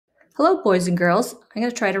Hello, boys and girls. I'm going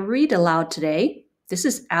to try to read aloud today. This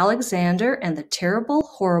is Alexander and the Terrible,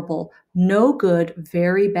 Horrible, No Good,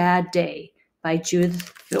 Very Bad Day by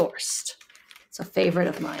Judith Viorst. It's a favorite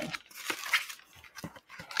of mine.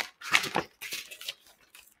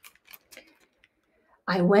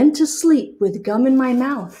 I went to sleep with gum in my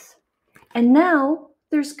mouth, and now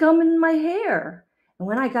there's gum in my hair. And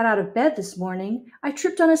when I got out of bed this morning, I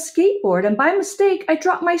tripped on a skateboard, and by mistake, I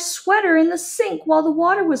dropped my sweater in the sink while the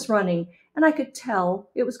water was running, and I could tell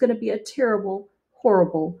it was going to be a terrible,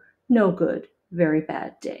 horrible, no good, very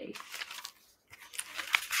bad day.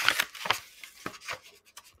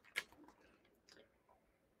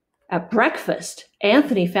 At breakfast,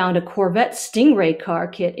 Anthony found a Corvette Stingray car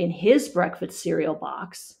kit in his breakfast cereal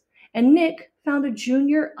box, and Nick found a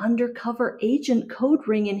junior undercover agent code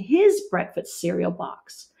ring in his breakfast cereal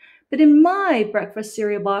box. But in my breakfast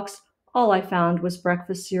cereal box, all I found was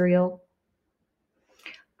breakfast cereal.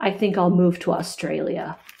 I think I'll move to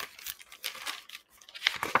Australia.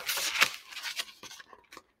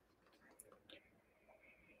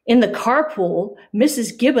 In the carpool,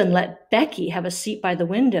 Mrs. Gibbon let Becky have a seat by the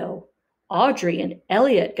window. Audrey and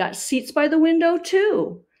Elliot got seats by the window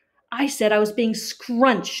too. I said I was being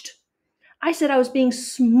scrunched. I said I was being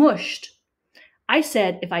smushed. I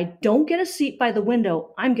said if I don't get a seat by the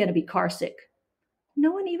window, I'm going to be carsick.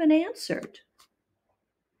 No one even answered.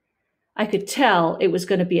 I could tell it was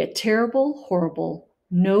going to be a terrible, horrible,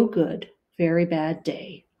 no good, very bad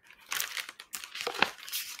day.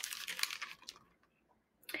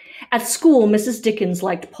 At school, Mrs. Dickens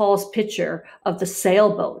liked Paul's picture of the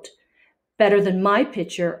sailboat better than my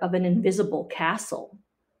picture of an invisible castle.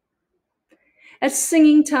 At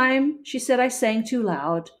singing time, she said I sang too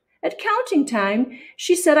loud. At counting time,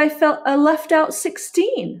 she said I left out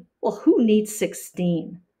 16. Well, who needs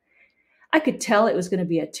 16? I could tell it was going to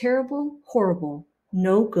be a terrible, horrible,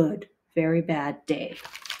 no good, very bad day.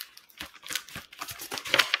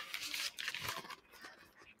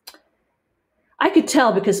 I could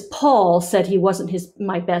tell because Paul said he wasn't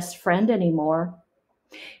my best friend anymore.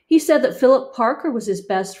 He said that Philip Parker was his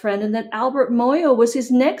best friend and that Albert Moyo was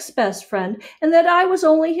his next best friend and that I was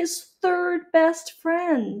only his third best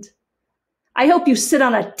friend. I hope you sit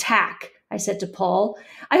on a tack, I said to Paul.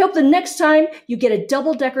 I hope the next time you get a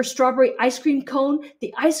double-decker strawberry ice cream cone,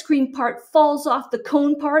 the ice cream part falls off the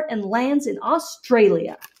cone part and lands in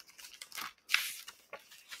Australia.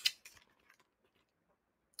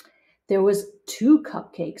 There was 2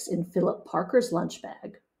 cupcakes in Philip Parker's lunch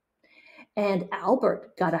bag. And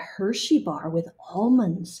Albert got a Hershey bar with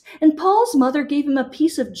almonds. And Paul's mother gave him a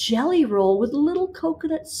piece of jelly roll with little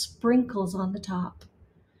coconut sprinkles on the top.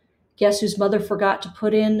 Guess whose mother forgot to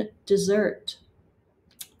put in dessert?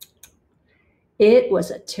 It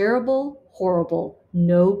was a terrible, horrible,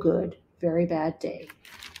 no good, very bad day.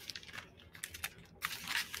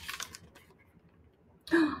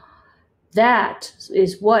 That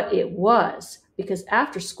is what it was, because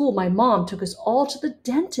after school, my mom took us all to the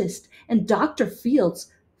dentist, and Dr.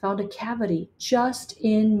 Fields found a cavity just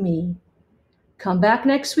in me. Come back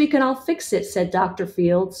next week and I'll fix it, said Dr.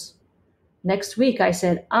 Fields. Next week, I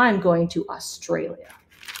said, I'm going to Australia.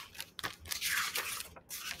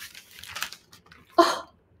 Oh,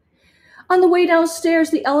 on the way downstairs,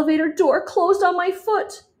 the elevator door closed on my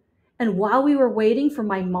foot. And while we were waiting for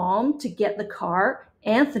my mom to get in the car,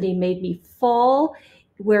 Anthony made me fall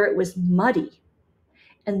where it was muddy.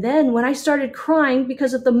 And then when I started crying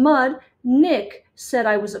because of the mud, Nick said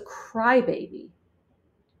I was a crybaby.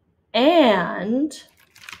 And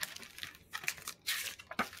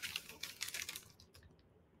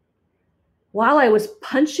while I was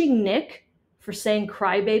punching Nick for saying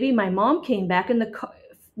crybaby, my mom came back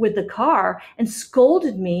with the car and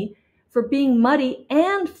scolded me for being muddy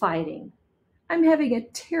and fighting. I'm having a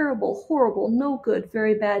terrible, horrible, no good,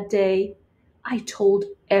 very bad day. I told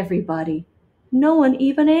everybody. No one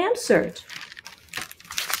even answered.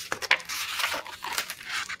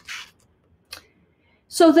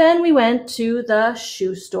 So then we went to the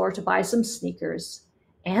shoe store to buy some sneakers.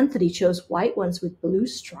 Anthony chose white ones with blue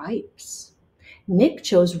stripes. Nick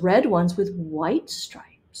chose red ones with white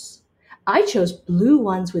stripes. I chose blue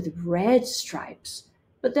ones with red stripes.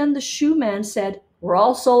 But then the shoe man said, we're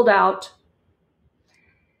all sold out.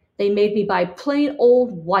 They made me buy plain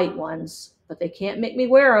old white ones, but they can't make me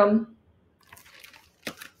wear them.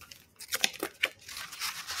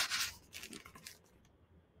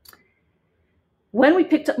 When we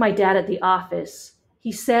picked up my dad at the office,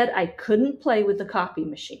 he said I couldn't play with the copy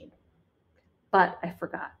machine, but I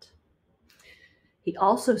forgot. He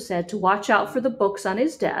also said to watch out for the books on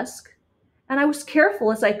his desk, and I was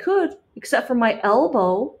careful as I could, except for my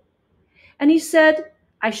elbow. And he said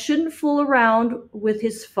I shouldn't fool around with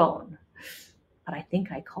his phone. But I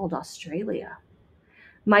think I called Australia.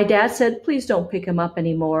 My dad said, please don't pick him up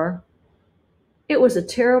anymore. It was a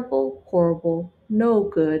terrible, horrible, no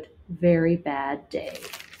good, very bad day.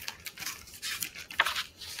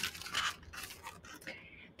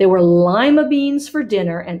 There were lima beans for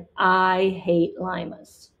dinner, and I hate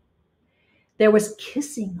limas. There was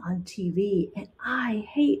kissing on TV, and I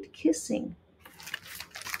hate kissing.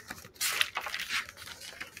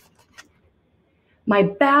 My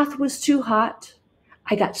bath was too hot.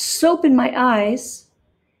 I got soap in my eyes.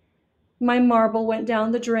 My marble went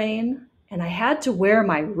down the drain, and I had to wear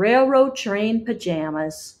my railroad train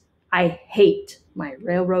pajamas. I hate my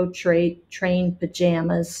railroad train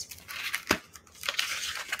pajamas.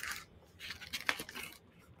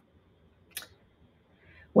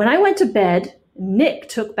 When I went to bed, Nick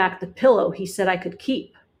took back the pillow he said I could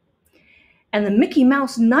keep. And the Mickey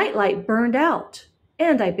Mouse nightlight burned out,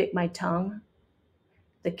 and I bit my tongue.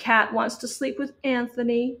 The cat wants to sleep with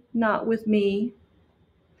Anthony, not with me.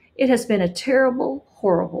 It has been a terrible,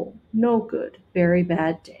 horrible, no good, very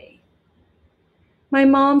bad day. My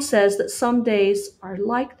mom says that some days are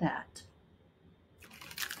like that.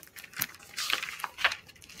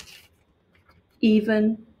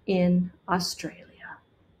 Even in Australia.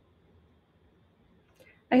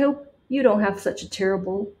 I hope you don't have such a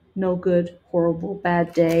terrible, no good, horrible,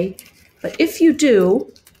 bad day. But if you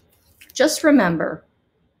do, just remember,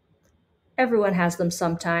 everyone has them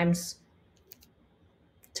sometimes.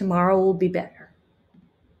 Tomorrow will be better.